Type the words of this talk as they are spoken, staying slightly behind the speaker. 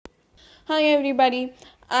Hi everybody,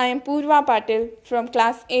 I am Purva Patil from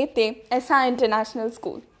class 8A SI International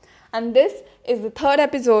School, and this is the third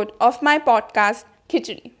episode of my podcast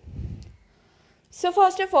Khichdi. So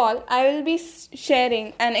first of all, I will be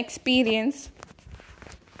sharing an experience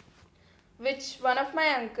which one of my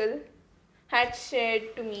uncle had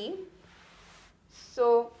shared to me.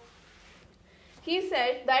 So he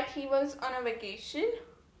said that he was on a vacation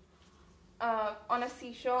on a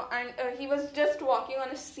seashore, and he was just walking on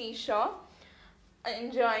a seashore,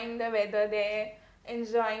 enjoying the weather there,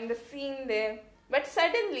 enjoying the scene there. But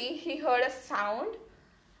suddenly he heard a sound,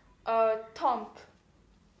 a thump,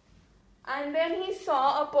 and then he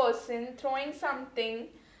saw a person throwing something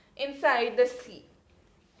inside the sea.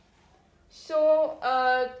 So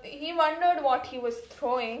he wondered what he was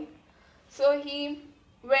throwing. So he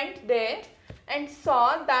went there and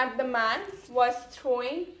saw that the man was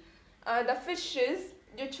throwing the fishes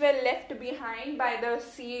which were left behind by the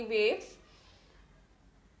sea waves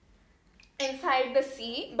inside the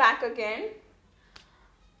sea back again,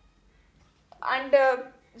 and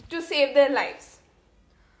to save their lives.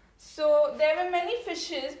 So there were many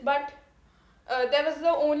fishes, but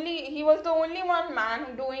he was the only one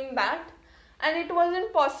man doing that, and it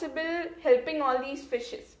wasn't possible helping all these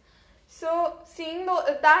fishes. So seeing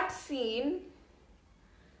that scene,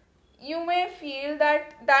 you may feel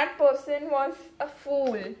that that person was a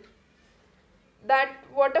fool. That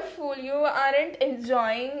what a fool, you aren't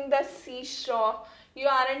enjoying the seashore, you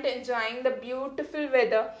aren't enjoying the beautiful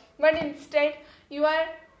weather, but instead you are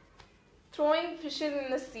throwing fishes in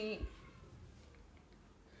the sea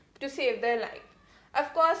to save their life.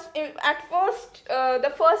 Of course, at first,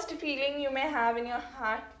 the first feeling you may have in your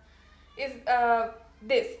heart is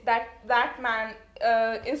that man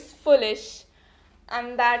is foolish,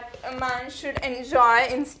 and that a man should enjoy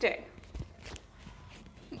instead.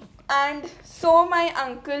 And so my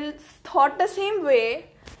uncle thought the same way,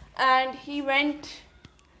 and he went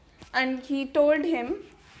and he told him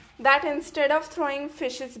that instead of throwing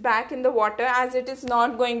fishes back in the water, as it is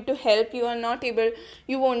not going to help, you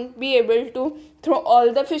won't be able to throw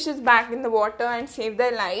all the fishes back in the water and save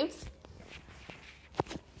their lives.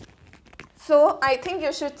 So I think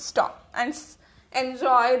you should stop and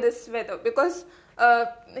enjoy this weather, because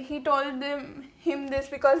he told him this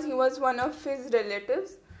because he was one of his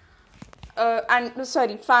relatives,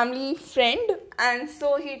 family friend, and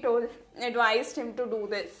so he advised him to do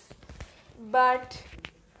this. But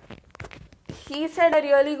he said a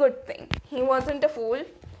really good thing. He wasn't a fool.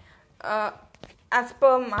 As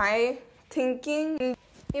per my thinking,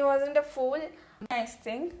 he wasn't a fool. Nice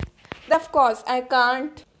thing. Of course, I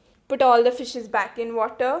can't put all the fishes back in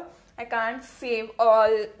water. I can't save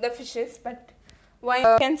all the fishes, but why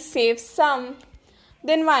I can save some,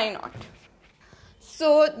 then why not?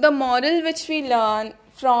 So the moral which we learn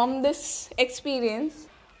from this experience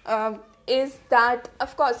is that,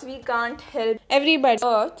 of course, we can't help everybody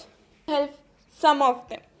on earth, help some of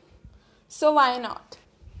them. So why not?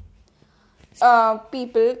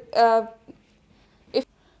 If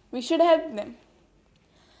we should help them.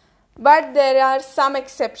 But there are some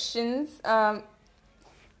exceptions that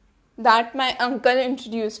my uncle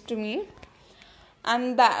introduced to me,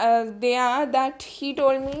 and that he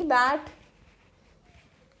told me that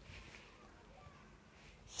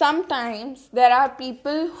sometimes there are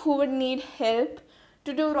people who would need help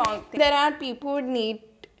to do wrong things. There are people who would need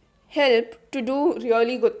help to do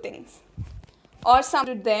really good things, or some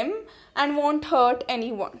to them and won't hurt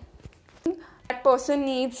anyone. That person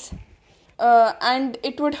needs and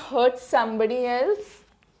it would hurt somebody else,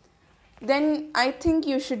 then I think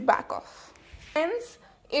you should back off. Hence,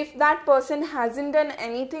 if that person hasn't done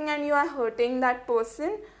anything and you are hurting that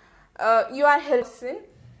person, you are helping,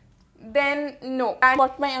 then no. And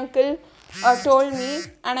what my uncle told me,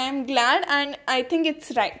 and I am glad, and I think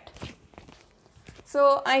it's right.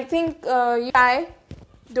 So I think you try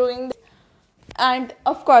doing this, and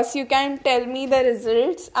of course you can tell me the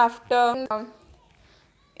results after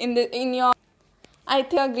in your. I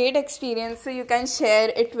think a great experience, so you can share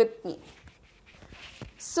it with me.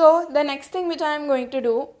 So the next thing which I am going to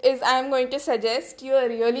do is I am going to suggest you a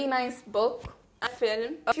really nice book, a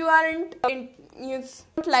film. If you you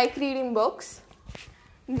don't like reading books,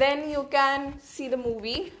 then you can see the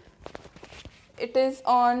movie. It is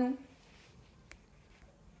on,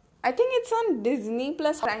 I think it's on Disney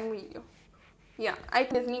Plus Prime Video. Yeah,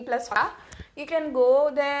 Disney Plus. You can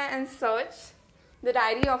go there and search The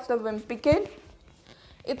Diary of the Wimpy Kid.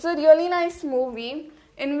 It's a really nice movie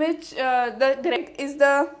in which the director is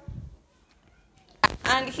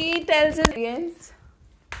and he tells his experience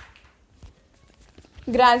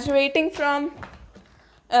graduating from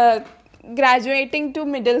graduating to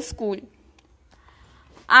middle school.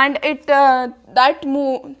 And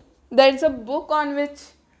there's a book on which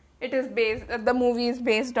the movie is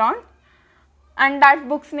based on, and that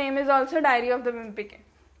book's name is also Diary of the Wimpy Kid,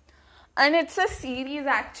 and it's a series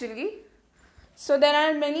actually. So there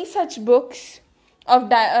are many such books and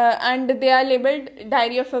they are labeled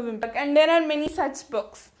Diary of a Wimpy Kid, and there are many such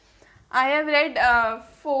books. I have read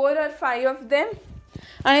 4 or 5 of them,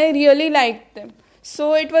 and I really liked them.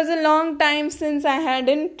 So it was a long time since I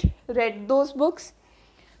hadn't read those books.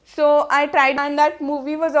 So I tried, and that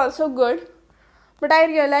movie was also good. But I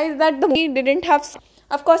realized that the movie didn't have...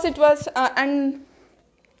 Of course it was... and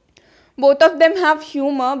both of them have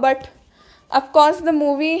humor, but of course the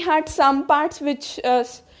movie had some parts which...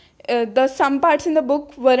 some parts in the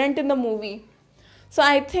book weren't in the movie. So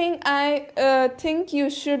I think you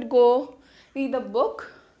should go read the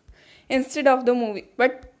book instead of the movie.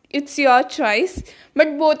 But it's your choice.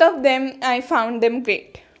 But both of them, I found them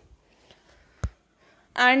great.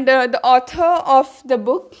 And the author of the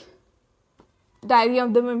book, Diary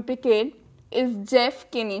of the Wimpy Kid, is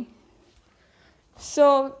Jeff Kinney.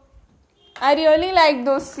 So, I really like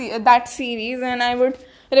that series, and I would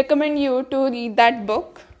recommend you to read that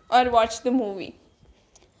book or watch the movie.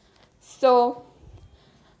 So,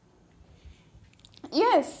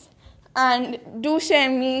 yes, and do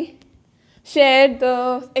share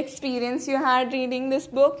the experience you had reading this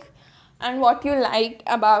book and what you liked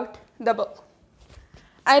about the book.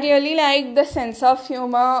 I really liked the sense of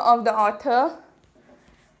humor of the author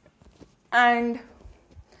and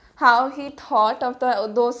how he thought of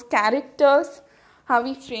those characters, how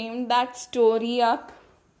he framed that story up.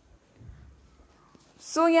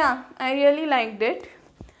 So yeah, I really liked it,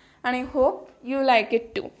 and I hope you like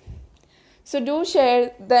it too. So do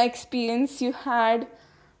share the experience you had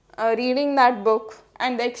reading that book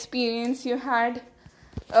and the experience you had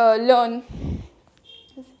the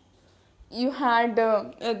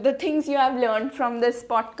things you have learned from this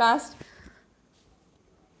podcast.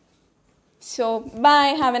 So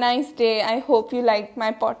bye, have a nice day. I hope you liked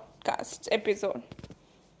my podcast episode.